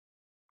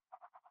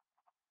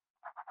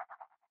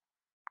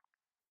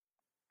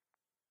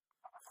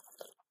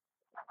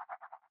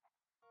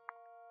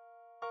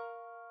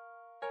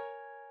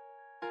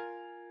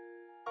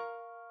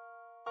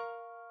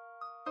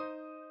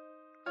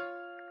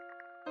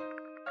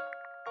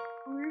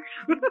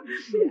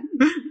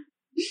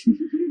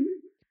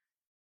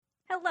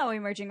Hello,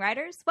 emerging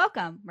writers.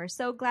 Welcome. We're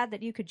so glad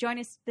that you could join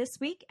us this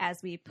week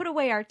as we put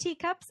away our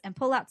teacups and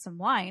pull out some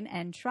wine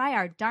and try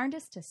our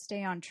darndest to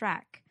stay on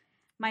track.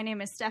 My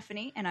name is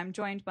Stephanie, and I'm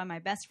joined by my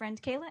best friend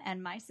Kayla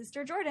and my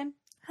sister Jordan.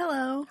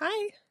 Hello.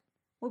 Hi.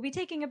 We'll be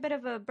taking a bit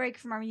of a break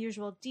from our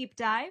usual deep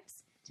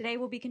dives. Today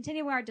we'll be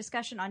continuing our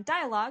discussion on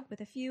dialogue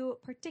with a few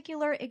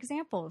particular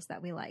examples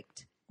that we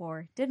liked,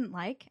 or didn't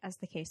like, as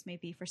the case may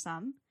be for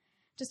some.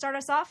 To start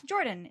us off,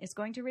 Jordan is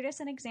going to read us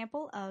an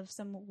example of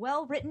some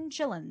well-written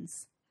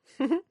chillins.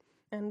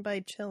 And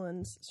by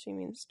chillins, she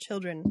means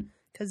children,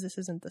 because this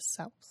isn't the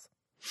South.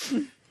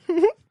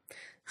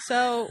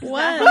 So, Is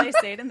that how they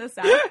say it in the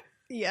South?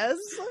 Yes.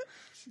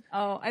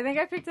 Oh, I think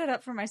I picked that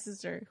up from my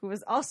sister, who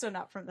was also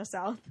not from the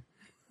South.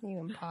 You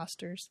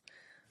imposters.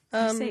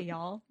 I say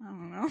y'all. I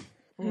don't know.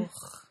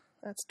 Ugh,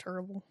 that's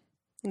terrible.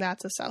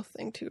 That's a South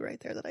thing, too, right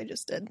there that I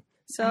just did.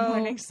 So I'm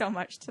learning so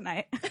much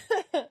tonight.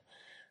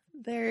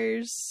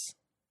 There's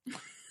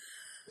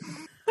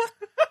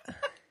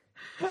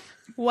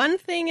one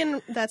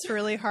thing that's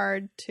really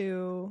hard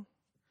to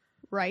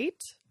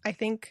write, I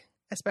think,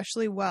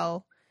 especially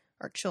well,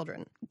 are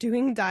children.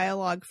 Doing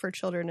dialogue for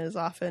children is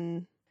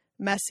often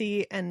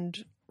messy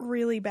and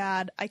really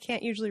bad. I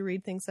can't usually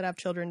read things that have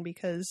children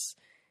because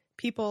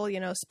people,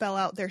 spell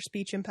out their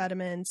speech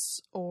impediments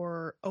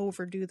or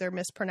overdo their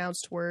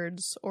mispronounced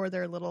words or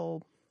their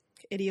little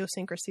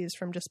idiosyncrasies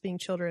from just being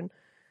children.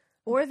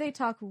 Or they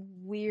talk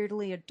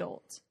weirdly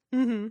adult.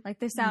 Mm-hmm. Like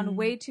they sound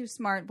way too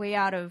smart, way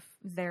out of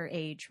their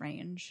age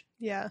range.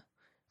 Yeah.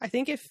 I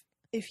think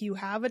if you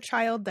have a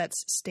child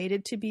that's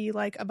stated to be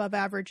like above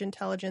average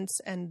intelligence,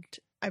 and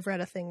I've read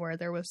a thing where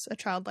there was a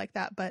child like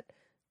that, but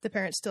the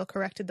parents still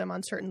corrected them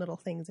on certain little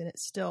things and it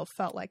still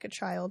felt like a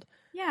child.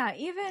 Yeah,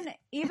 even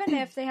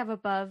if they have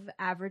above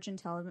average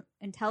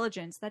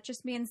intelligence, that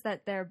just means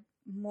that they're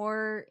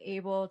more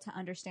able to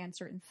understand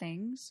certain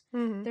things.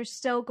 Mm-hmm. They're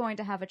still going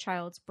to have a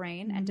child's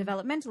brain, and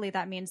developmentally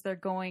that means they're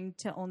going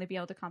to only be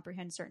able to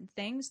comprehend certain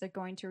things. They're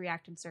going to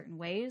react in certain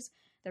ways.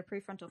 Their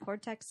prefrontal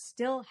cortex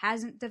still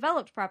hasn't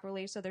developed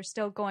properly, so they're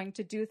still going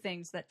to do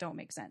things that don't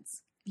make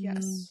sense.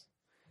 Yes.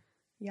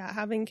 Yeah,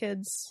 having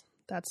kids,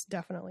 that's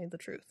definitely the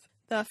truth.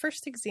 The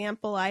first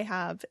example I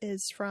have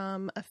is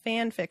from a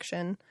fan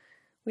fiction.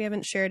 We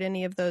haven't shared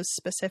any of those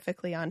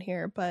specifically on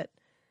here, but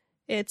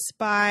it's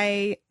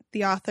by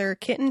the author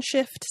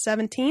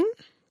Kittenshift17.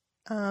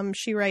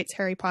 She writes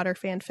Harry Potter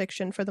fan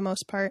fiction for the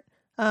most part.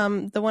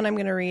 The one I'm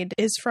going to read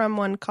is from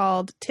one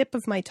called Tip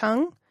of My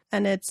Tongue,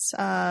 and it's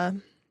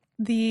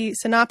the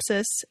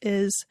synopsis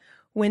is: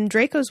 when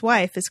Draco's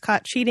wife is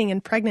caught cheating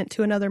and pregnant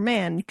to another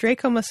man,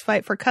 Draco must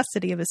fight for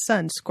custody of his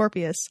son,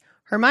 Scorpius.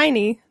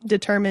 Hermione,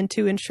 determined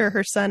to ensure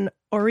her son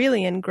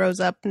Aurelian grows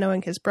up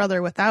knowing his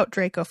brother without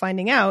Draco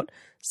finding out,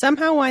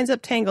 somehow winds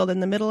up tangled in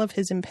the middle of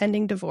his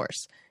impending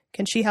divorce.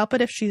 Can she help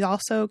it if she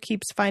also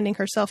keeps finding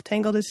herself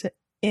tangled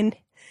in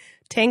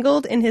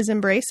his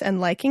embrace and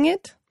liking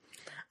it?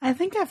 I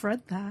think I've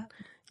read that.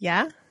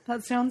 Yeah?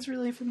 That sounds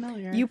really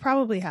familiar. You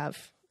probably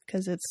have,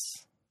 because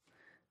it's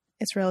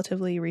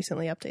relatively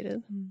recently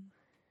updated.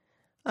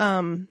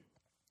 I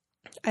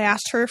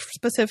asked her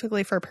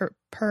specifically for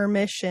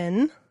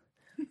permission.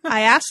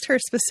 I asked her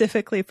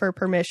specifically for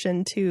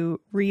permission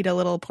to read a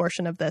little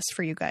portion of this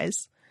for you guys.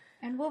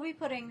 And we'll be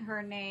putting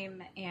her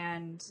name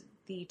and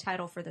the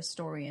title for the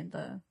story in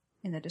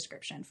the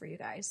description for you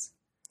guys.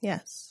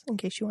 Yes, in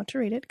case you want to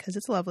read it, because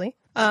it's lovely.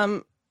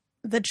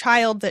 The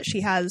child that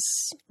she has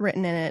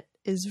written in it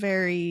is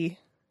very,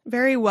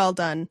 very well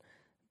done.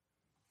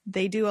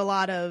 They do a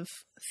lot of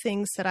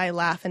things that I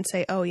laugh and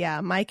say, oh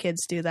yeah, my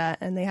kids do that.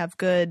 And they have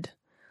good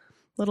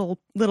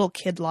little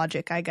kid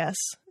logic, I guess,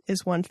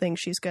 is one thing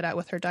she's good at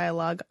with her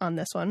dialogue on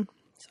this one.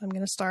 So I'm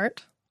going to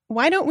start.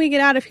 Why don't we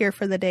get out of here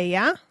for the day,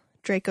 yeah?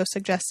 Draco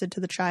suggested to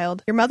the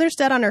child. Your mother's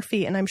dead on her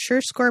feet, and I'm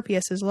sure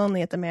Scorpius is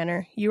lonely at the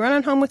manor. You run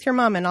on home with your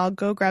mom, and I'll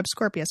go grab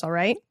Scorpius, all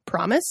right?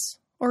 Promise?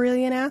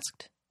 Aurelian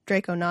asked.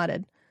 Draco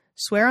nodded.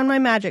 Swear on my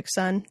magic,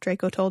 son,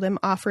 Draco told him,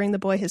 offering the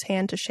boy his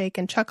hand to shake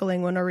and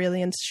chuckling when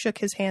Aurelian shook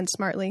his hand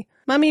smartly.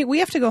 Mummy, we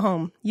have to go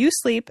home. You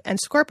sleep, and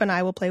Scorp and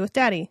I will play with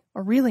Daddy.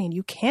 Aurelian,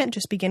 you can't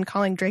just begin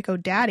calling Draco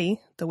Daddy,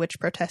 the witch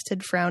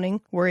protested,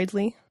 frowning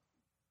worriedly.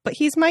 But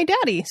he's my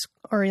daddy,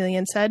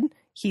 Aurelian said.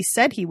 He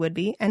said he would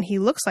be, and he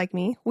looks like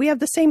me. We have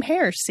the same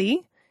hair,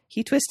 see?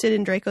 He twisted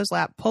in Draco's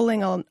lap,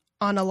 pulling on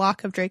a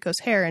lock of Draco's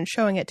hair and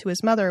showing it to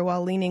his mother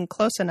while leaning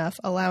close enough,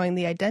 allowing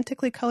the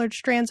identically colored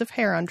strands of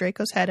hair on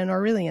Draco's head and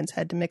Aurelian's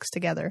head to mix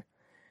together.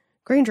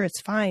 Granger,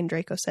 it's fine,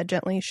 Draco said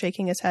gently,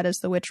 shaking his head as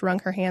the witch wrung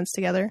her hands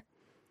together.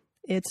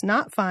 It's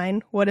not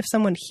fine. What if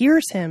someone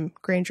hears him?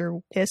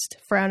 Granger hissed,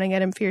 frowning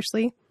at him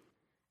fiercely.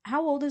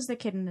 How old is the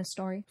kid in this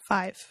story?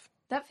 5.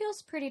 That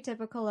feels pretty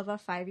typical of a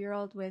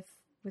 5-year-old with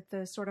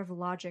the sort of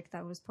logic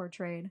that was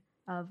portrayed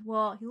of,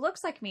 well, he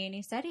looks like me and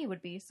he said he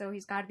would be, so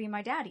he's got to be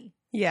my daddy.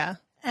 Yeah.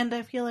 And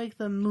I feel like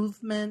the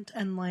movement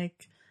and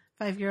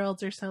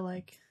 5-year-olds are so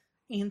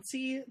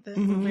antsy, the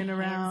moving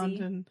around,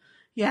 and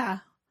yeah,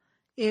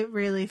 it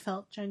really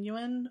felt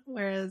genuine.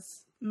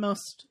 Whereas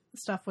most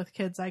stuff with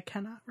kids I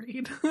cannot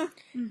read.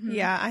 Mhm.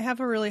 Yeah, I have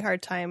a really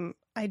hard time.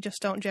 I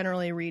just don't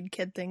generally read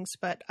kid things,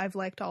 but I've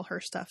liked all her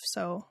stuff,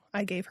 so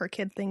I gave her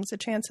kid things a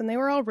chance, and they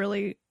were all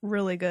really,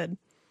 really good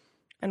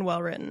and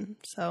well written.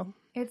 So,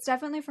 It's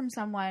definitely from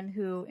someone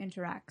who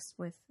interacts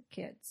with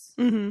kids.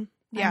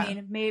 yeah, I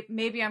mean,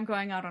 maybe I'm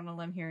going out on a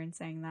limb here and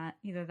saying that.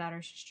 Either that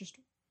or she's just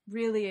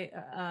really,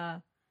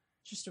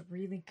 just a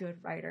really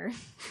good writer.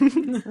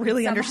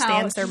 really somehow-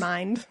 understands their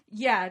mind.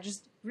 Yeah,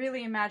 just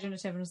really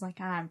imaginative and was like,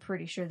 I'm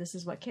pretty sure this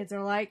is what kids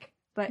are like.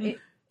 But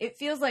it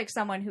feels like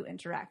someone who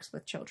interacts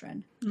with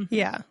children.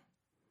 Yeah, And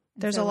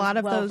There's so a lot is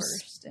of those-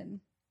 well-versed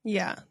in-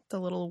 yeah, the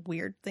little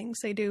weird things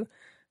they do.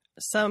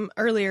 Some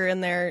earlier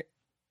in there,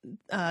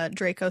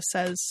 Draco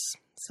says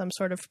some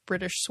sort of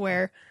British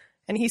swear,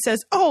 and he says,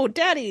 "Oh,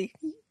 Daddy,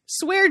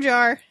 swear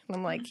jar." And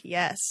I'm like,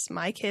 yes,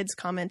 my kids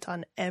comment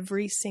on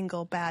every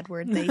single bad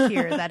word they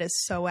hear. That is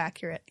so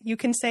accurate. You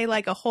can say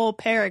like a whole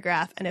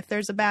paragraph, and if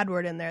there's a bad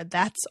word in there,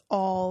 that's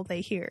all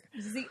they hear.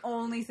 This is the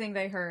only thing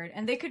they heard.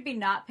 And they could be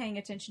not paying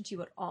attention to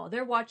you at all.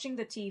 They're watching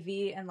the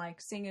TV and like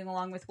singing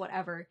along with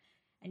whatever.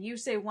 And you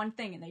say one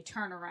thing and they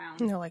turn around.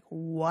 And they're like,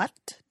 what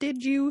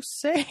did you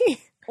say?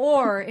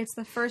 Or it's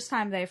the first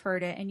time they've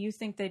heard it and you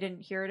think they didn't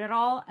hear it at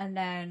all. And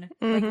then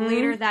like Mhm.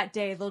 later that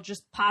day, they'll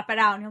just pop it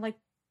out and you're like,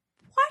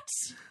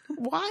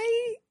 what?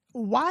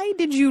 Why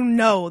did you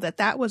know that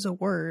that was a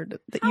word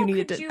that you How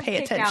needed could to you pay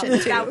pick out attention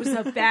that to? that was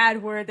a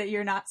bad word that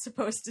you're not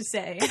supposed to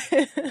say.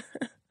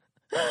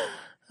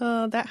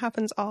 That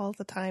happens all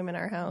the time in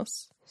our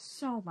house.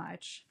 So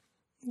much.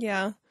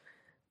 Yeah.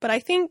 But I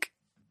think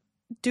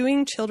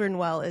doing children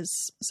well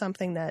is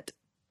something that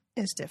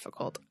is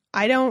difficult.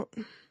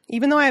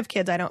 Even though I have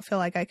kids, I don't feel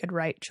like I could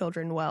write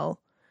children well.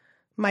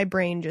 My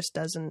brain just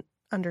doesn't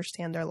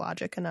understand their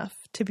logic enough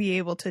to be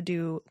able to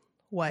do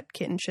what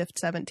Kitten Shift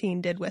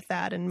 17 did with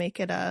that and make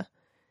it a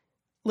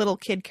little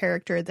kid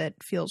character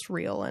that feels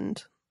real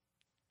and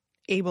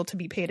able to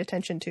be paid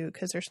attention to,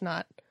 because there's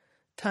not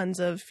tons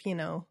of,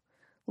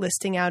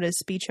 listing out his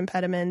speech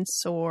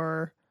impediments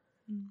or,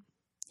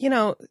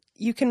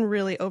 you can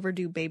really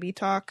overdo baby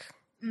talk.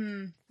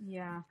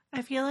 Yeah.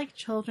 I feel like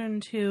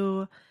children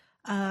too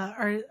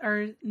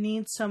are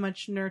need so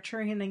much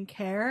nurturing and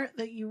care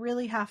that you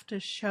really have to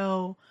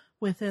show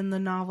within the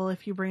novel,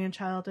 if you bring a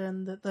child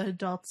in, that the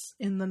adults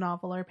in the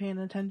novel are paying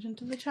attention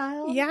to the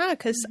child. Yeah,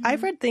 because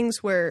I've read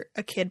things where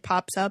a kid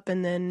pops up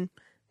and then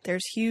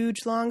there's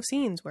huge long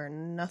scenes where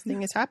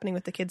nothing is happening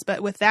with the kids.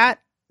 But with that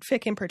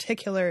fic in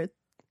particular,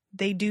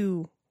 they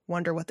do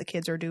wonder what the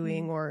kids are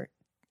doing or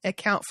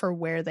account for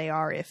where they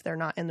are if they're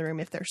not in the room,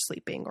 if they're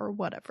sleeping or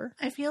whatever.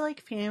 I feel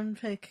like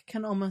fanfic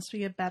can almost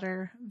be a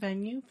better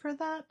venue for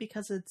that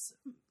because it's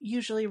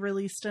usually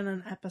released in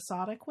an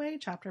episodic way,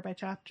 chapter by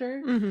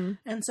chapter. Mm-hmm.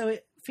 And so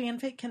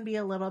fanfic can be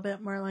a little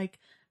bit more like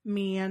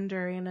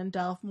meandering and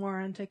delve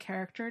more into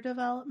character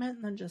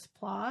development than just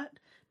plot,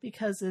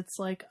 because it's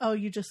like, oh,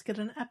 you just get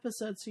an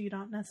episode, so you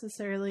don't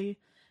necessarily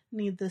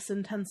need this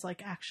intense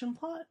like action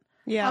plot.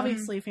 Yeah.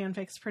 Obviously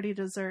fanfic's pretty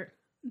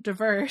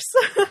diverse.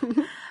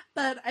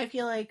 But I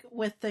feel like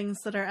with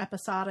things that are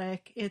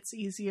episodic, it's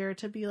easier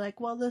to be like,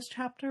 well, this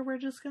chapter we're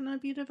just going to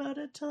be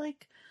devoted to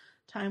like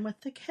time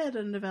with the kid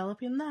and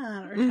developing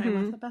that, or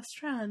time with the best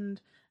friend.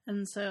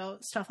 And so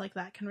stuff like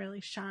that can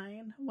really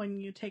shine when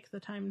you take the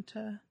time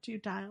to do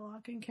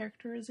dialogue and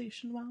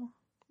characterization well.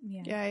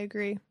 Yeah. I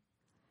agree.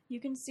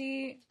 You can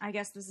see, I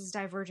guess this is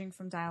diverging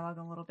from dialogue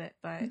a little bit,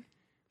 but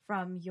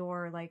from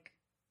your like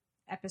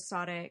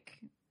episodic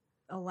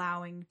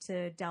allowing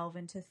to delve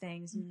into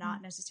things,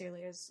 not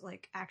necessarily as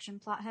like action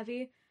plot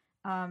heavy.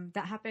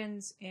 That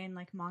happens in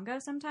like manga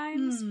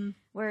sometimes,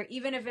 where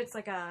even if it's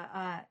like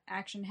a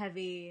action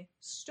heavy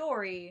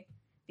story,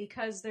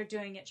 because they're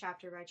doing it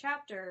chapter by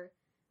chapter,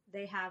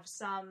 they have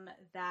some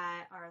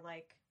that are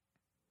like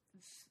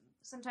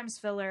sometimes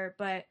filler,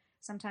 but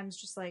sometimes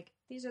just like,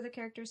 these are the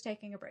characters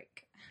taking a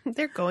break.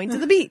 They're going to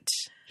the beach.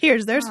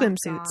 Here's their Oh,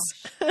 swimsuits.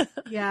 gosh.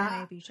 Yeah.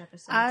 Anime beach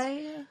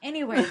episodes.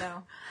 Anyway,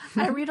 though.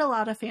 I read a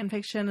lot of fan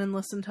fiction and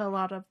listen to a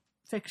lot of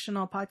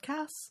fictional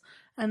podcasts.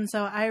 And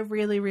so I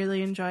really,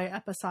 really enjoy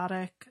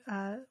episodic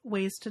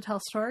ways to tell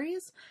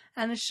stories.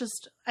 And it's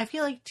just, I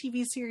feel like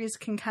TV series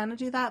can kind of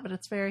do that, but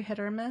it's very hit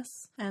or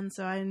miss. And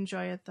so I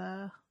enjoy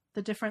the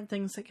different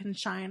things that can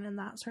shine in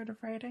that sort of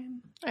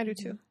writing. I do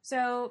too.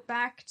 So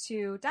back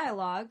to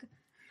dialogue.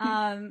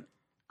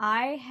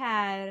 I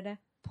had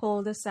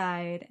pulled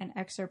aside an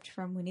excerpt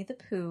from Winnie the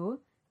Pooh,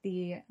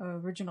 the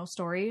original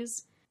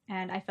stories,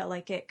 and I felt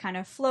like it kind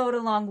of flowed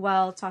along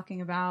well,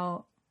 talking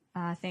about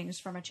things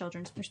from a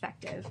children's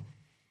perspective.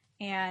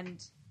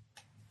 And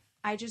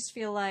I just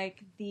feel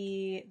like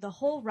the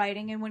whole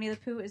writing in Winnie the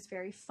Pooh is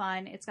very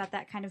fun. It's got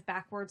that kind of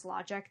backwards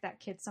logic that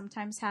kids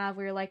sometimes have,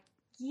 where you're like,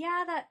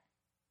 yeah, that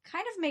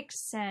kind of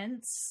makes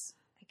sense,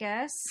 I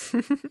guess.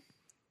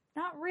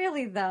 Not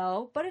really,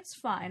 though, but it's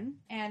fun.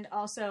 And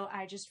also,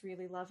 I just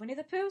really love Winnie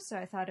the Pooh, so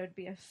I thought it would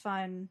be a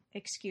fun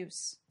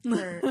excuse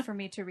for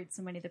me to read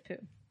some Winnie the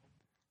Pooh.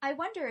 I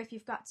wonder if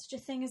you've got such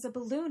a thing as a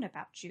balloon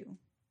about you.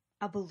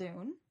 A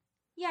balloon?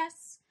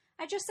 Yes,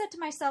 I just said to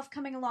myself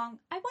coming along,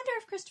 I wonder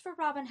if Christopher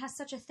Robin has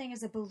such a thing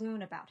as a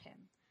balloon about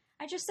him.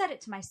 I just said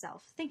it to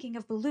myself, thinking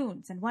of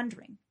balloons and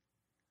wondering.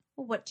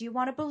 Well, what do you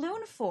want a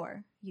balloon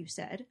for? You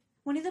said.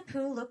 Winnie the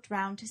Pooh looked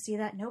round to see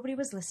that nobody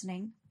was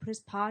listening, put his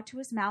paw to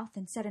his mouth,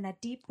 and said in a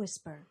deep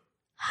whisper,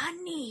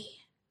 Honey!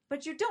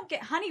 But you don't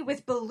get honey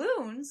with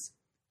balloons.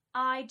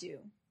 I do,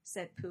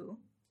 said Pooh.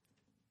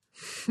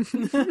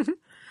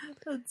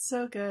 That's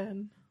so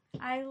good.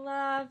 I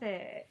love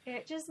it.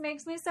 It just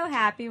makes me so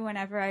happy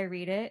whenever I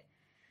read it.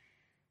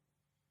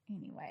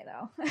 Anyway,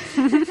 though.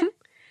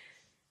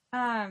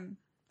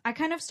 I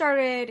kind of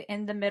started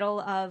in the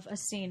middle of a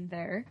scene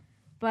there,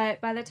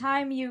 but by the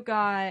time you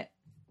got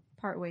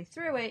partway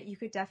through it, you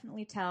could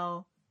definitely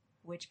tell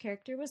which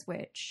character was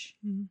which.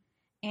 Mm.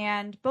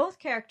 And both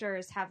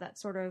characters have that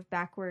sort of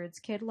backwards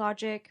kid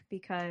logic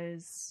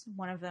because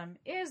one of them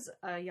is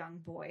a young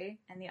boy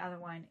and the other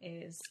one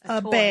is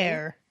a toy.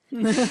 Bear.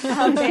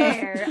 A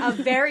bear, a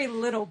very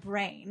little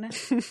brain,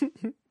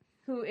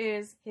 who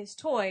is his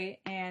toy,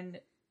 and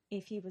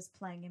if he was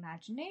playing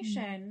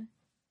imagination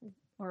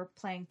or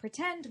playing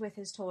pretend with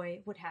his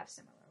toy, would have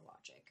similar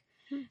logic.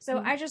 So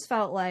I just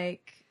felt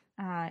like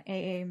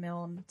A.A.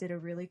 Milne did a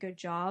really good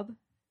job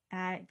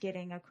at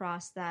getting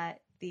across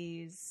that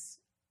these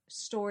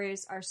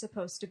stories are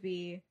supposed to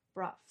be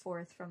brought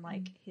forth from,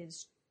 like,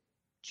 his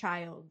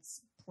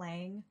child's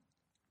playing.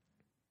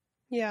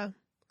 Yeah.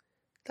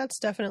 That's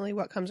definitely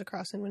what comes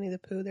across in Winnie the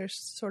Pooh. There's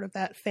sort of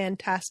that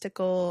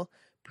fantastical,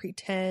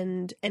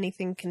 pretend,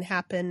 anything can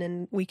happen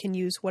and we can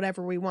use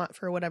whatever we want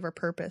for whatever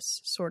purpose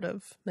sort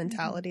of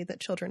mentality that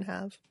children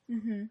have.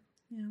 Mm-hmm.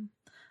 Yeah.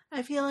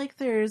 I feel like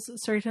there's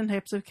certain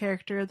types of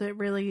character that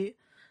really,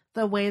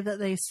 the way that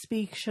they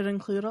speak should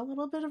include a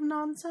little bit of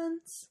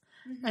nonsense.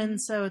 Mm-hmm.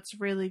 And so it's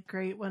really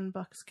great when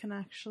books can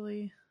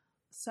actually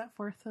set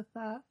forth with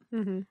that.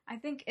 Mm-hmm. I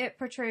think it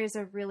portrays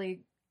a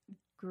really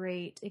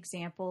great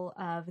example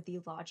of the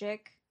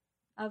logic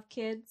of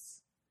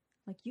kids.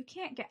 Like, you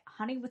can't get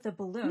honey with a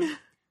balloon.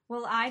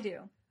 Well, I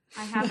do.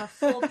 I have a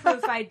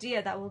foolproof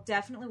idea that will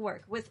definitely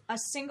work. With a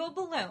single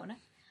balloon,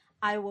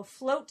 I will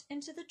float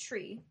into the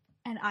tree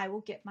and I will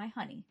get my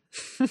honey.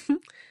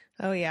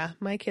 Oh yeah,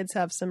 my kids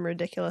have some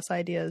ridiculous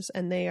ideas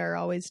and they are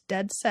always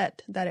dead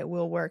set that it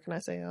will work. And I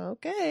say,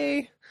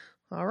 okay,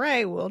 all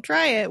right, we'll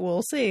try it.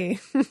 We'll see.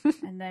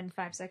 And then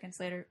 5 seconds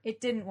later, it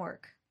didn't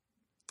work.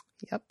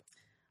 Yep.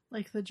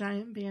 Like the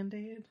giant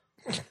Band-Aid.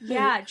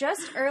 Yeah,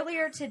 just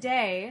earlier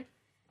today,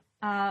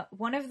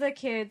 one of the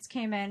kids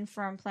came in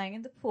from playing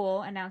in the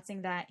pool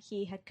announcing that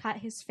he had cut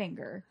his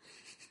finger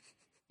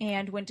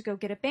and went to go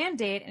get a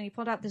Band-Aid, and he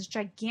pulled out this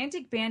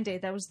gigantic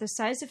Band-Aid that was the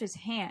size of his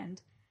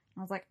hand. And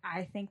I was like,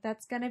 I think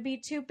that's going to be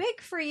too big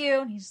for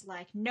you. And he's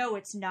like, no,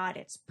 it's not.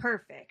 It's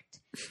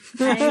perfect.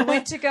 And he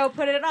went to go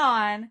put it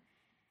on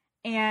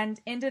and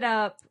ended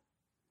up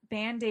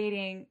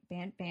bandaging.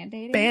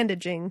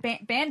 Bandaging.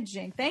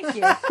 Bandaging. Thank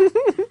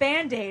you.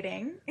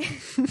 Band-aiding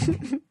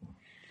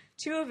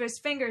two of his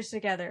fingers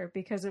together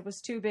because it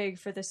was too big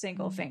for the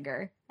single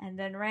finger, and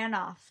then ran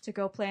off to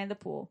go play in the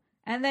pool.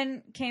 And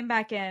then came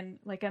back in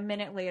like a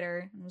minute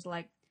later and was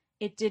like,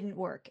 it didn't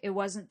work. It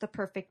wasn't the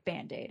perfect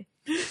Band-Aid.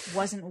 It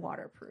wasn't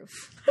waterproof.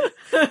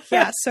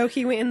 Yeah, so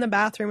he went in the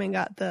bathroom and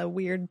got the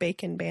weird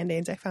bacon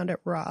Band-Aids I found at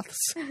Roth's.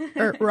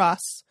 Or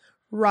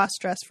Ross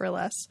Dress for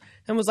Less.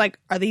 And was like,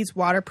 are these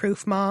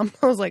waterproof, Mom?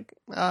 I was like,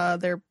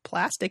 they're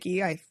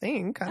plasticky, I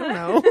think. I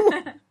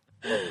don't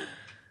know.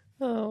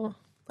 Oh,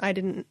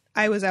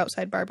 I was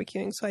outside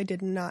barbecuing, so I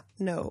did not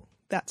know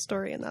that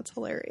story, and that's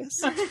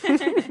hilarious.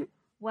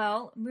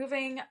 Well,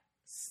 moving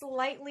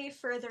slightly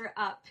further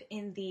up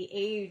in the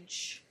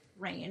age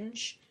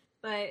range,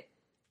 but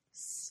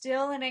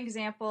still an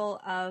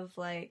example of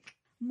like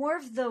more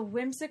of the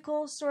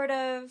whimsical sort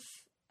of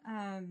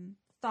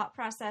thought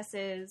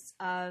processes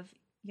of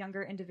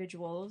younger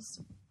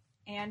individuals.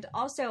 And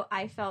also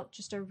I felt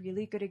just a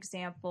really good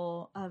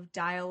example of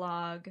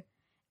dialogue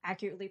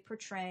accurately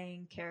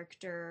portraying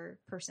character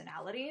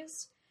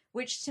personalities,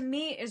 which to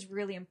me is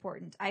really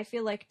important. I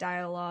feel like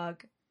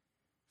dialogue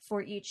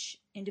for each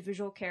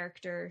individual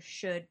character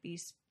should be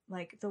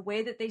like the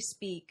way that they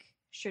speak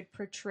should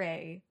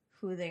portray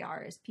who they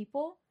are as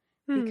people,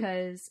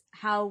 because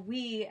how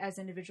we as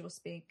individuals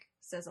speak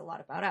says a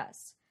lot about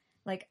us.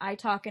 Like, I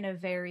talk in a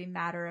very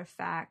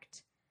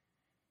matter-of-fact,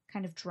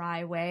 kind of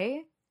dry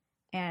way,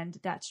 and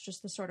that's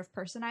just the sort of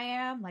person I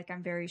am. Like,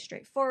 I'm very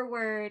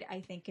straightforward.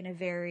 I think in a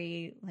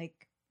very,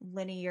 like,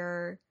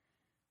 linear,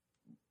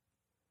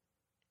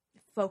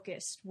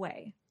 focused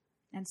way.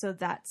 And so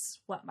that's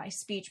what my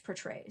speech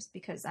portrays,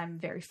 because I'm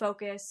very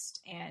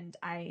focused and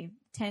I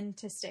tend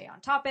to stay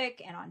on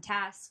topic and on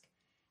task,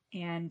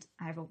 and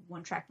I have a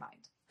one-track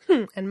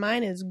mind. And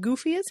mine is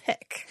goofy as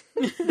heck.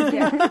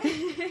 Yeah.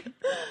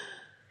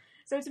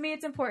 So to me,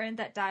 it's important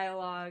that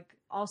dialogue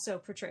also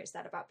portrays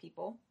that about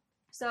people.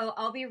 So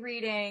I'll be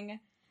reading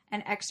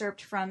an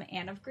excerpt from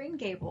Anne of Green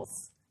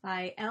Gables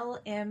by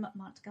L.M.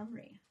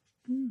 Montgomery.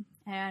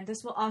 And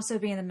this will also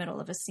be in the middle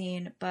of a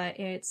scene, but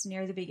it's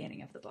near the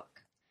beginning of the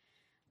book.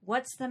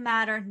 "What's the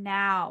matter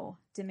now?"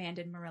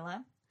 demanded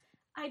Marilla.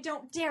 I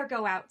don't dare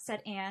go out,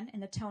 said Anne, in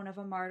the tone of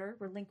a martyr,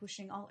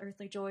 relinquishing all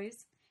earthly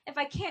joys. If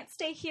I can't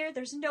stay here,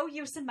 there's no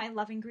use in my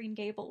loving Green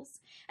Gables.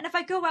 And if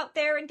I go out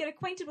there and get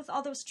acquainted with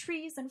all those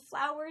trees and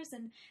flowers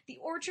and the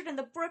orchard and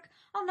the brook,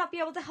 I'll not be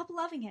able to help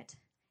loving it.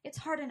 It's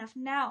hard enough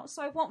now,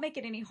 so I won't make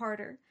it any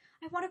harder.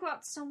 I want to go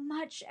out so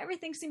much.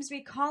 Everything seems to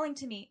be calling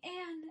to me.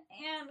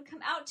 Anne,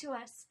 come out to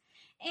us.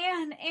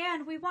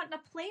 Anne, we want a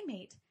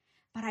playmate.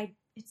 But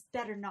it's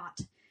better not.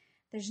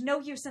 There's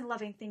no use in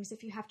loving things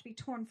if you have to be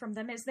torn from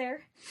them, is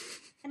there?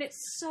 And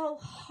it's so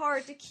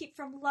hard to keep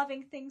from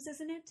loving things,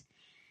 isn't it?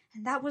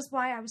 And that was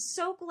why I was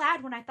so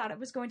glad when I thought I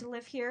was going to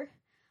live here.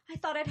 I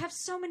thought I'd have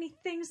so many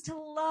things to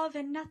love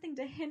and nothing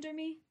to hinder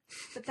me.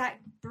 But that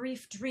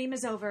brief dream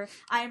is over.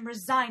 I am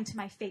resigned to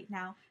my fate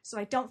now, so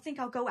I don't think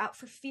I'll go out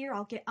for fear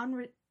I'll get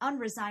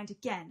unresigned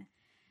again.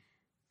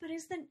 But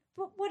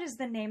what is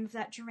the name of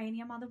that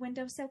geranium on the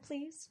windowsill,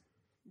 please?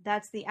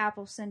 That's the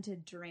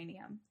apple-scented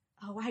geranium.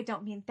 Oh, I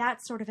don't mean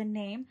that sort of a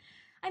name.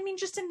 I mean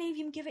just a name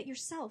you give it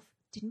yourself.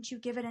 Didn't you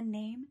give it a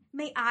name?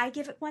 May I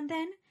give it one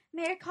then?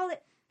 May I call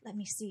it... Let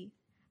me see.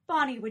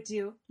 Bonnie would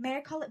do. May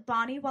I call it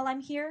Bonnie while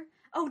I'm here?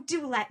 Oh,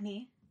 do let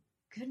me.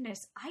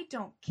 Goodness, I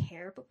don't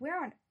care, but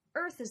where on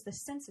earth is the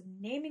sense of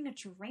naming a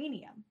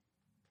geranium?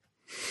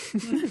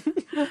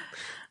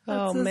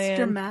 That's Man. as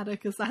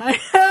dramatic as I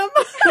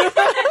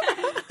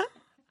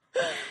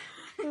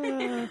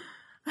am.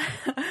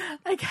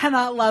 I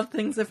cannot love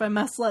things if I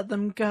must let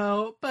them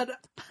go, but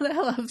I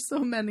love so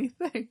many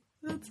things.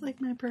 That's like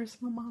my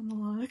personal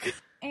monologue.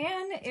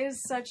 Anne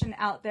is such an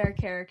out there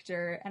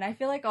character, and I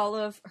feel like all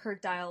of her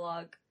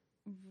dialogue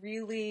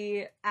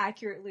really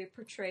accurately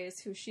portrays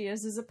who she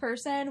is as a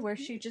person, where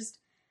she just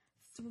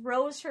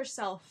throws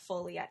herself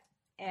fully at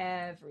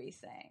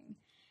everything.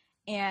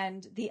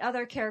 And the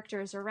other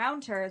characters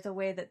around her, the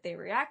way that they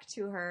react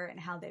to her and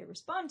how they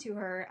respond to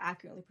her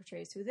accurately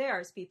portrays who they are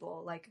as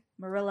people. Like,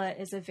 Marilla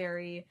is a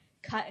very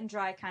cut and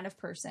dry kind of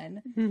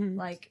person. Mm-hmm.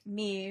 Like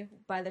me,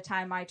 by the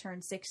time I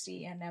turn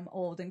 60 and am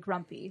old and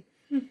grumpy.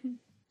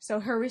 So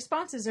her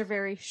responses are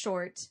very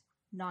short,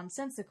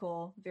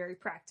 nonsensical, very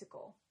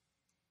practical.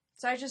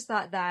 So I just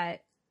thought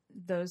that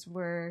those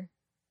were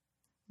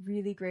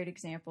really great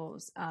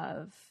examples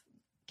of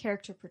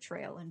character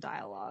portrayal and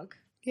dialogue.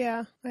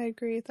 Yeah, I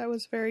agree. That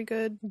was very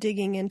good.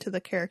 Digging into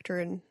the character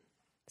and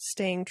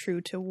staying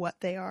true to what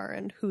they are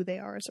and who they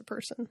are as a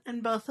person.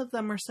 And both of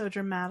them were so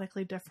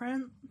dramatically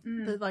different.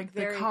 The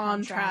very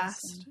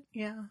contrast.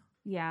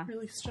 Yeah.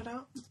 Really stood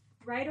out.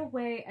 Right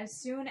away, as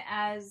soon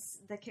as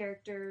the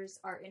characters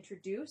are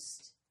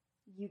introduced,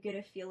 you get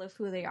a feel of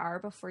who they are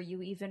before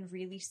you even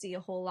really see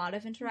a whole lot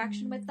of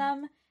interaction with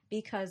them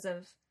because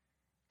of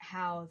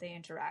how they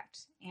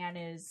interact. Anne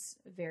is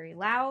very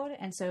loud,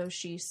 and so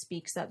she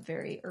speaks up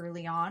very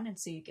early on, and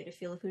so you get a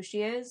feel of who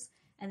she is,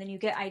 and then you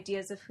get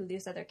ideas of who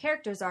these other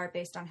characters are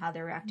based on how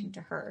they're reacting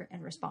to her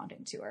and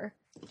responding to her.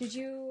 Did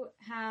you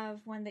have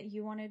one that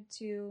you wanted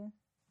to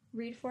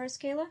read for us,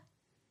 Kayla?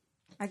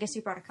 I guess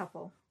you brought a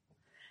couple.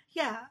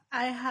 Yeah,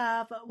 I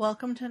have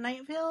Welcome to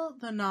Night Vale,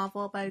 the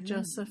novel by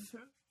Joseph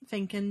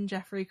Fink and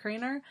Jeffrey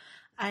Cranor.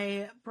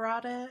 I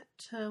brought it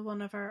to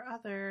one of our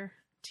other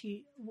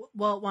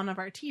one of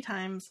our tea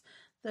times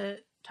that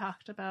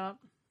talked about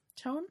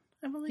tone,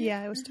 I believe.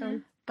 Yeah, it was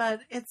tone.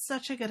 But it's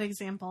such a good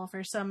example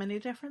for so many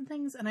different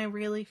things, and I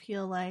really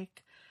feel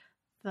like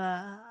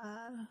the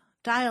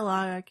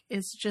dialogue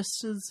is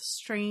just as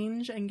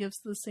strange and gives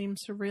the same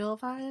surreal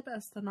vibe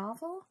as the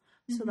novel,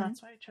 so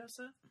that's why I chose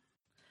it.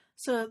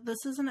 So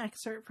this is an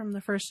excerpt from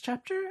the first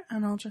chapter,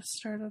 and I'll just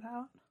start it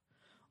out.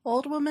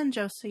 Old woman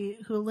Josie,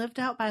 who lived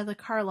out by the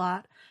car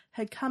lot,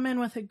 had come in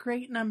with a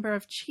great number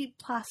of cheap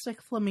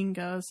plastic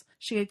flamingos.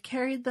 She had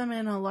carried them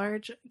in a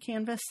large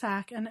canvas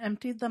sack and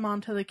emptied them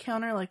onto the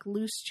counter like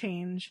loose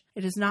change.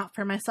 It is not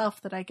for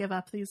myself that I give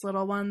up these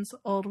little ones,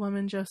 old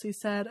woman Josie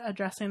said,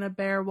 addressing a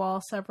bare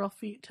wall several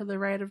feet to the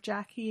right of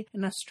Jackie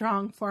in a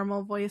strong,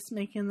 formal voice,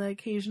 making the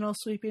occasional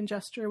sweeping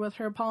gesture with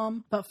her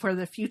palm, but for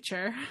the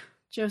future.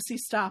 Josie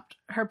stopped,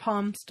 her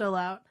palm still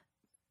out.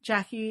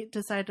 Jackie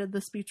decided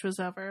the speech was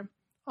over.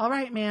 All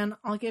right, man,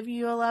 I'll give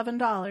you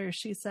 $11,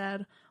 she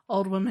said.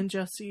 Old woman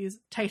Josie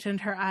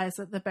tightened her eyes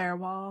at the bare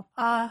wall.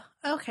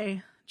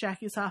 Okay,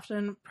 Jackie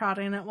softened,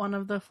 prodding at one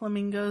of the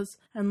flamingos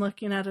and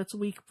looking at its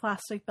weak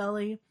plastic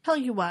belly. Tell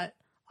you what,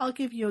 I'll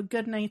give you a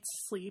good night's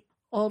sleep.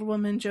 Old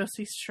woman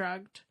Josie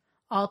shrugged.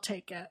 I'll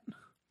take it.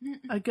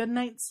 A good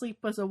night's sleep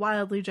was a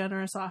wildly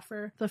generous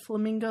offer. The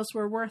flamingos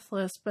were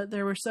worthless, but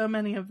there were so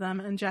many of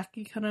them, and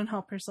Jackie couldn't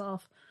help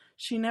herself.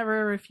 She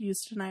never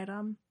refused an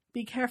item.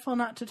 Be careful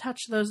not to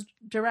touch those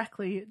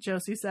directly,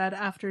 Josie said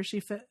after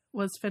she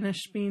was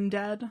finished being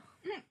dead.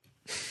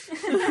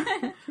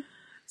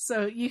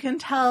 So you can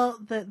tell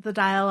that the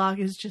dialogue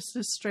is just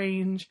as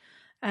strange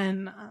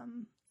and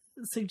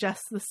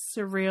suggests this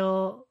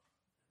surreal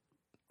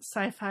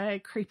sci-fi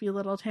creepy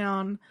little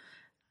town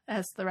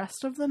as the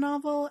rest of the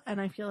novel, and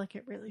I feel like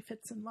it really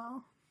fits in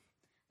well.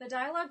 The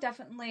dialogue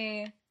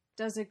definitely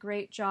does a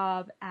great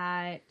job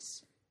at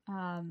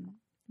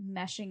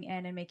meshing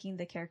in and making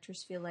the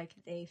characters feel like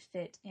they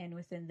fit in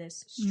within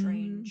this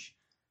strange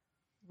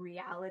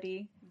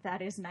reality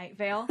that is Night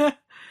Vale.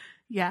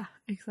 Yeah,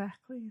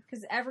 exactly.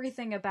 Because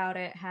everything about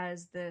it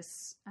has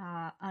this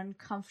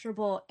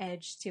uncomfortable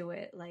edge to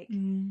it. Like,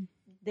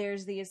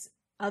 there's these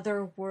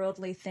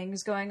otherworldly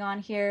things going on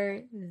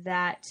here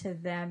that to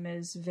them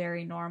is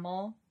very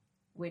normal,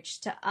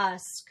 which to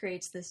us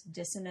creates this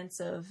dissonance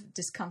of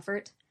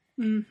discomfort.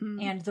 Mm-hmm.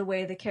 And the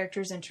way the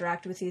characters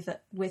interact with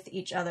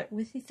each other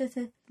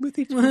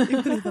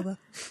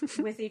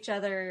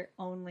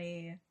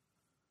only,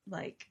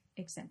 like,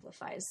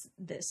 exemplifies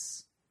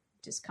this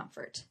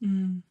discomfort.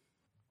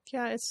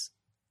 Yeah,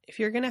 if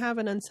you're going to have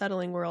an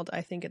unsettling world,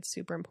 I think it's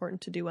super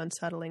important to do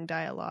unsettling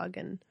dialogue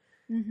and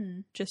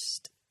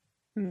just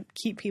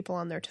keep people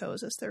on their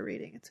toes as they're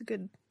reading.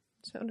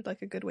 Sounded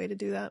like a good way to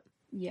do that.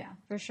 Yeah,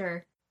 for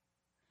sure.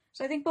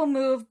 So I think we'll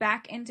move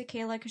back into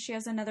Kayla because she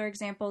has another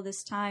example,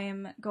 this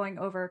time going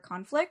over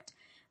conflict,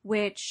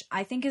 which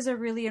I think is a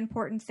really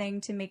important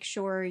thing to make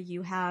sure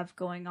you have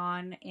going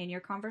on in your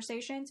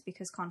conversations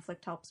because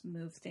conflict helps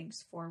move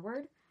things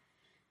forward.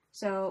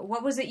 So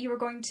what was it you were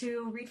going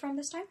to read from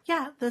this time?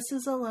 Yeah, this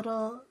is a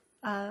little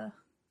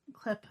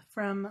clip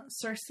from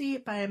Circe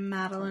by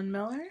Madeline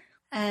Miller,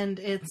 and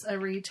it's a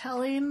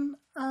retelling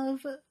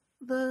of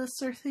the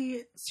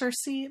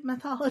Circe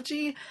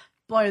mythology.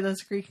 Boy,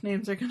 those Greek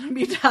names are going to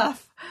be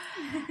tough.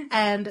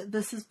 And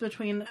this is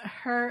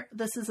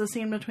a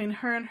scene between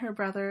her and her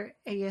brother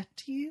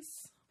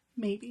Aeetes.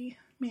 Maybe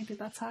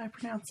that's how I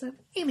pronounce it.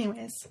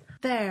 Anyways,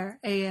 there,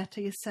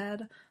 Aeetes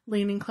said,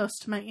 leaning close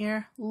to my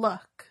ear,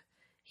 look.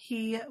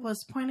 He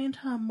was pointing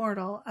to a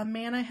mortal, a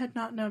man I had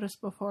not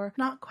noticed before,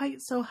 not quite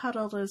so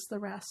huddled as the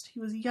rest. He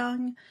was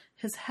young,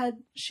 his head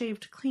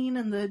shaved clean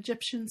in the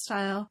Egyptian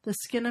style, the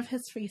skin of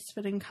his face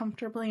fitting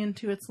comfortably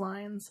into its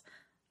lines.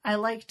 I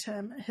liked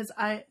him.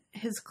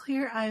 His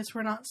clear eyes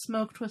were not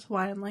smoked with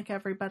wine like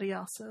everybody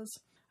else's.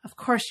 Of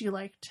course you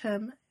liked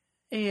him,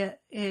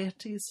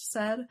 Aeetes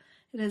said.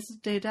 It is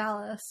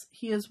Daedalus.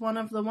 He is one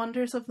of the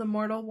wonders of the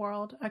mortal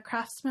world, a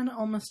craftsman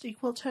almost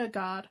equal to a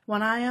god.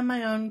 When I am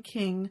my own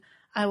king,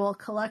 I will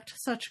collect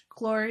such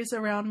glories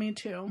around me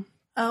too.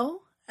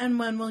 Oh, and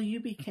when will you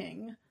be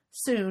king?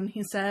 Soon,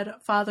 he said.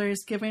 Father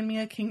is giving me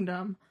a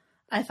kingdom.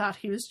 I thought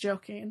he was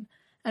joking.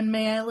 And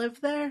may I live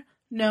there?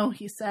 No,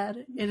 he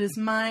said. It is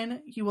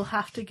mine. You will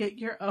have to get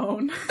your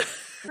own.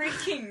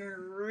 Freaking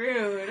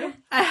rude.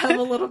 I have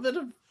a little bit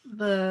of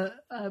the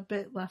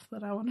bit left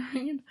that I want to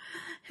read.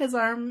 His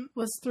arm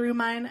was through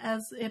mine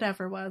as it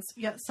ever was,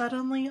 yet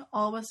suddenly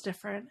all was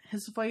different,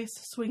 his voice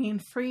swinging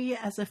free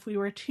as if we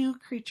were two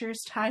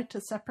creatures tied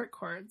to separate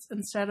cords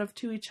instead of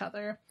to each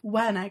other.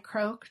 When, I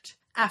croaked,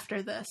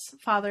 after this,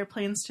 Father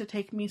plans to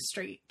take me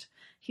straight.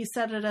 He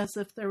said it as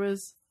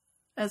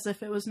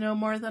if it was no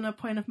more than a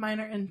point of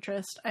minor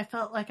interest. I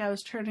felt like I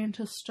was turning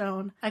to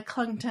stone. I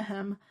clung to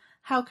him.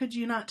 How could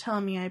you not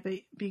tell me,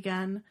 I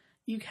began.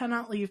 You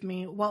cannot leave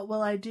me. What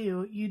will I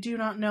do? You do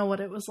not know what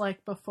it was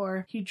like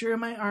before. He drew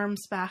my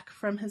arms back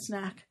from his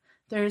neck.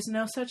 There is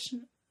no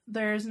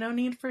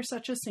need for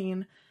such a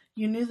scene.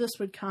 You knew this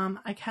would come.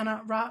 I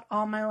cannot rot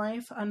all my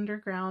life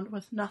underground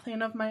with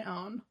nothing of my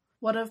own.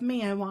 What of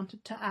me, I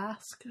wanted to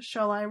ask.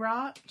 Shall I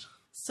rot?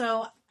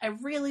 So I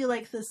really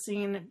like this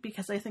scene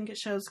because I think it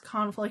shows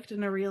conflict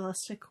in a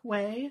realistic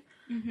way,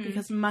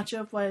 because much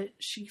of what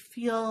she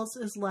feels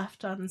is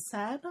left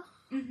unsaid.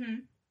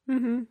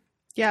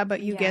 Yeah,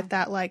 but you get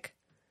that, like,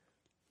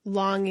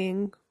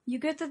 longing. You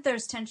get that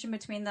there's tension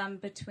between them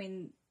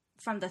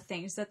from the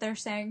things that they're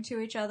saying to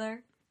each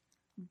other.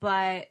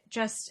 But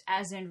just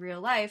as in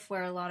real life,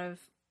 where a lot of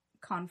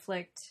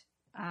conflict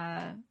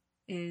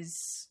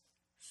is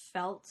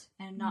felt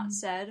and not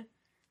said,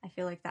 I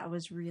feel like that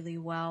was really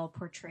well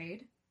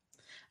portrayed.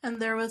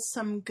 And there was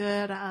some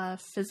good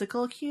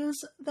physical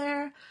cues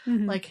there,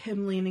 like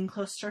him leaning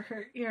close to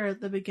her ear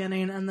at the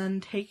beginning and then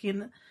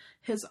taking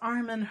his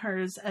arm in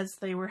hers as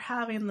they were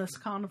having this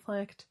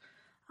conflict.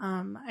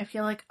 I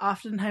feel like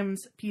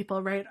oftentimes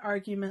people write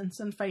arguments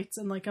and fights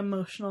in like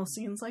emotional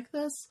scenes like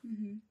this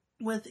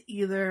with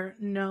either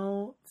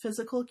no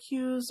physical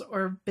cues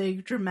or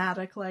big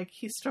dramatic, like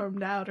he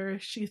stormed out or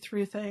she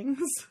threw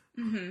things.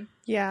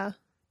 Yeah,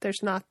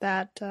 there's not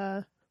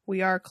that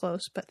we are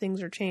close, but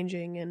things are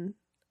changing and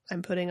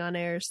I'm putting on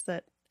airs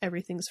that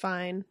everything's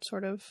fine,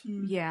 sort of.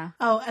 Yeah.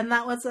 Oh, and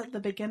that was at the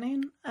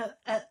beginning,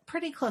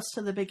 pretty close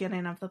to the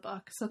beginning of the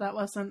book, so that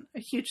wasn't a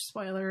huge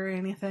spoiler or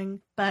anything,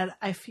 but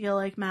I feel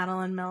like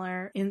Madeline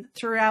Miller,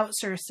 throughout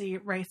Circe,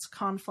 writes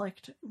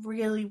conflict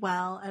really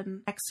well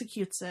and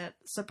executes it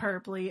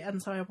superbly,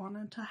 and so I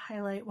wanted to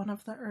highlight one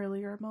of the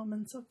earlier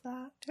moments of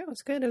that. Yeah, it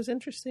was good. It was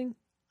interesting.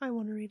 I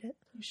want to read it.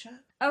 You should.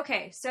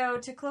 Okay, so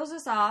to close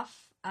us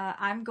off,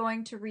 I'm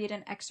going to read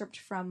an excerpt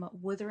from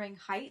Wuthering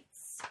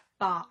Heights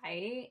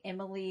by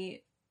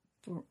Emily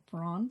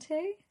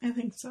Bronte? I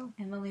think so.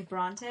 Emily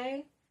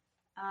Bronte.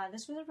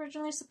 This was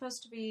originally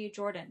supposed to be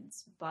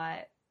Jordan's,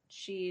 but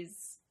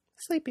she's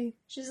sleepy.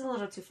 She's a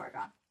little too far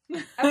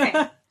gone.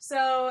 Okay,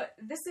 so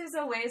this is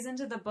a ways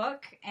into the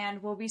book,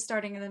 and we'll be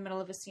starting in the middle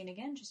of a scene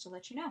again, just to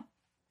let you know.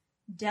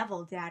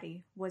 Devil,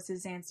 Daddy, was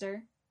his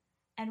answer.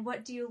 And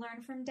what do you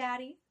learn from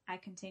Daddy? I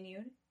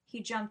continued.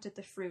 He jumped at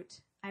the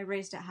fruit. I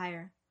raised it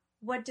higher.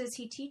 What does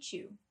he teach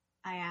you?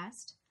 I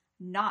asked.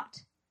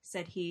 Not,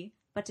 said he,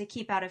 but to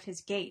keep out of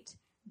his gate.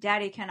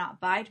 Daddy cannot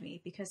bide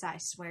me because I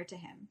swear to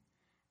him.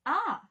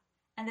 Ah,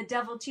 and the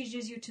devil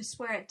teaches you to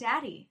swear at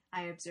Daddy,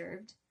 I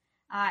observed.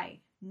 Aye,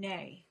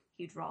 nay,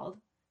 he drawled.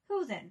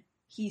 Who then?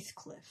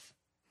 Heathcliff.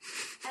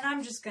 And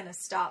I'm just gonna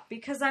stop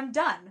because I'm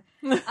done.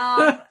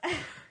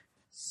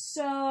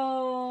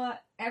 So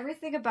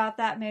everything about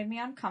that made me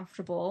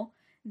uncomfortable.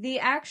 The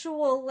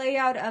actual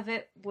layout of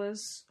it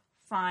was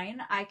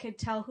fine. I could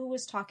tell who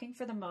was talking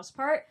for the most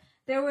part.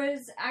 There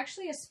was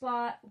actually a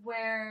spot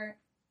where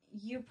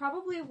you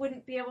probably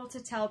wouldn't be able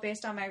to tell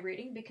based on my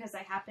reading because I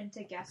happened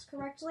to guess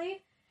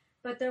correctly,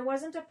 but there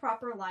wasn't a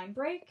proper line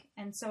break,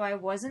 and so I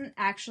wasn't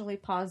actually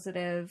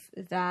positive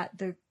that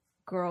the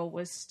girl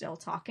was still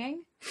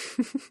talking.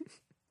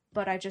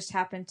 But I just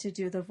happened to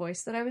do the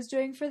voice that I was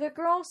doing for the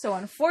girl, so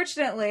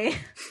unfortunately,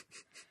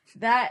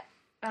 that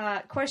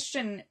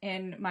question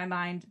in my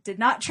mind did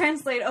not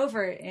translate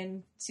over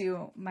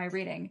into my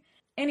reading.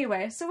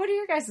 Anyway, so what are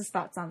your guys'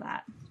 thoughts on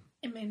that?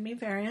 It made me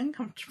very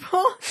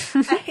uncomfortable.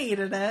 I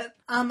hated it.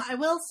 I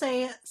will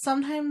say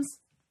sometimes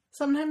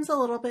a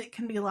little bit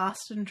can be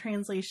lost in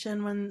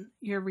translation when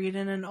you're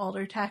reading an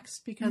older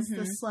text because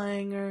the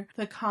slang or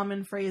the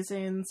common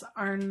phrasings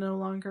are no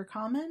longer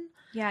common.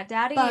 Yeah,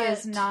 daddy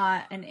is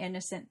not an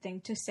innocent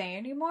thing to say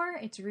anymore.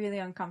 It's really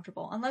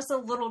uncomfortable. Unless a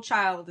little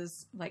child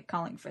is, like,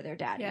 calling for their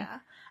daddy. Yeah.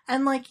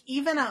 And, like,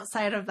 even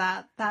outside of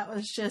that, that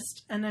was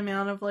just an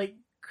amount of, like,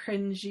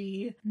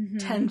 cringy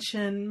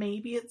tension.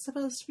 Maybe it's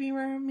supposed to be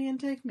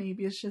romantic.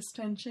 Maybe it's just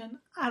tension.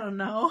 I don't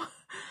know.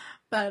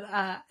 But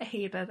I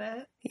hated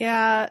it.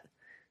 Yeah.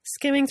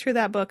 Skimming through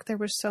that book, there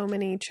were so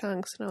many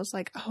chunks, and I was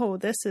like, oh,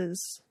 this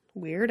is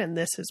weird, and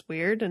this is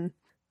weird, and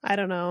I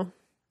don't know.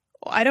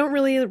 I don't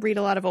really read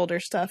a lot of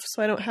older stuff,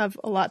 so I don't have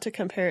a lot to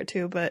compare it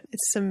to, but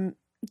it's some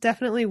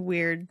definitely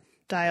weird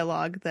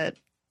dialogue that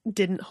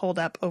didn't hold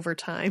up over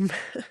time.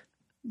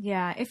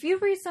 Yeah, if you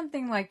read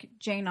something like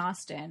Jane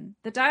Austen,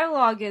 the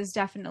dialogue is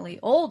definitely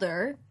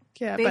older,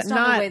 based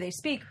on the way they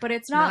speak, but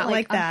it's not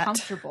like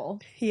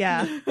uncomfortable.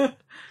 Yeah.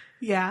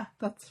 Yeah,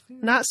 that's fair.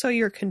 Not so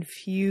you're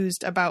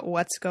confused about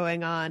what's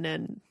going on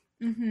and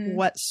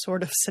what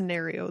sort of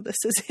scenario this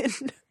is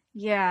in.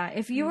 Yeah,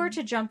 if you were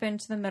to jump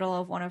into the middle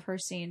of one of her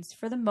scenes,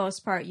 for the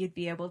most part, you'd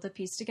be able to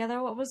piece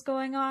together what was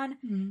going on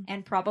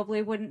and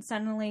probably wouldn't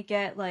suddenly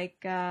get, like,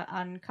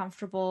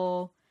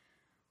 uncomfortable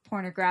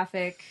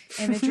pornographic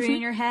imagery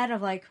in your head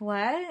of, like,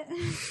 what?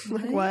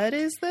 What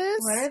is this?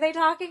 What are they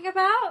talking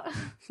about?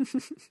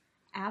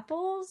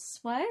 Apples?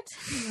 What?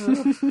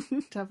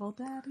 Devil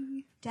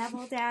Daddy.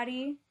 Devil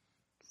Daddy.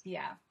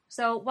 Yeah.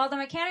 So while the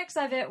mechanics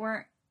of it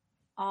weren't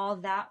all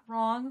that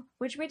wrong,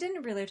 which we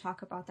didn't really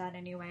talk about that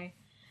anyway,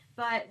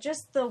 but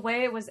just the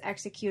way it was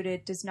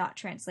executed does not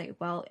translate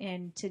well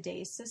in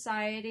today's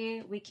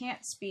society. We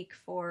can't speak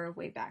for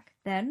way back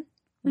then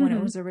when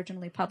it was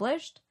originally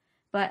published,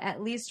 but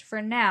at least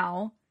for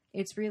now,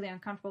 it's really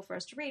uncomfortable for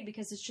us to read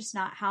because it's just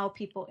not how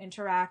people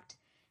interact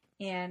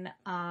in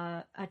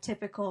a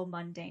typical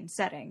mundane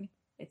setting.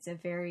 It's a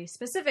very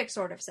specific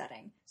sort of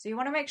setting. So you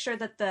want to make sure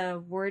that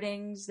the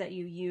wordings that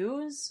you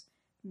use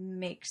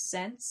make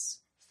sense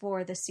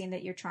for the scene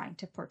that you're trying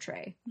to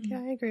portray. Yeah,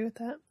 I agree with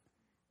that.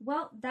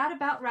 Well, that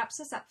about wraps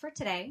us up for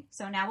today.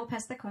 So now we'll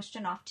pass the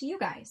question off to you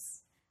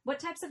guys. What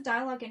types of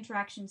dialogue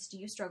interactions do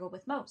you struggle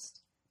with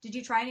most? Did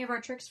you try any of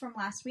our tricks from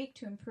last week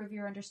to improve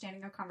your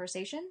understanding of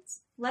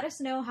conversations? Let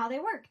us know how they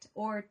worked,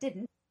 or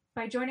didn't,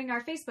 by joining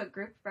our Facebook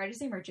group, Bright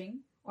is Emerging,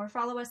 or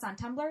follow us on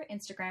Tumblr,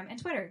 Instagram, and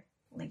Twitter.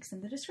 Links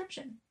in the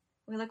description.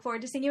 We look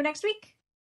forward to seeing you next week.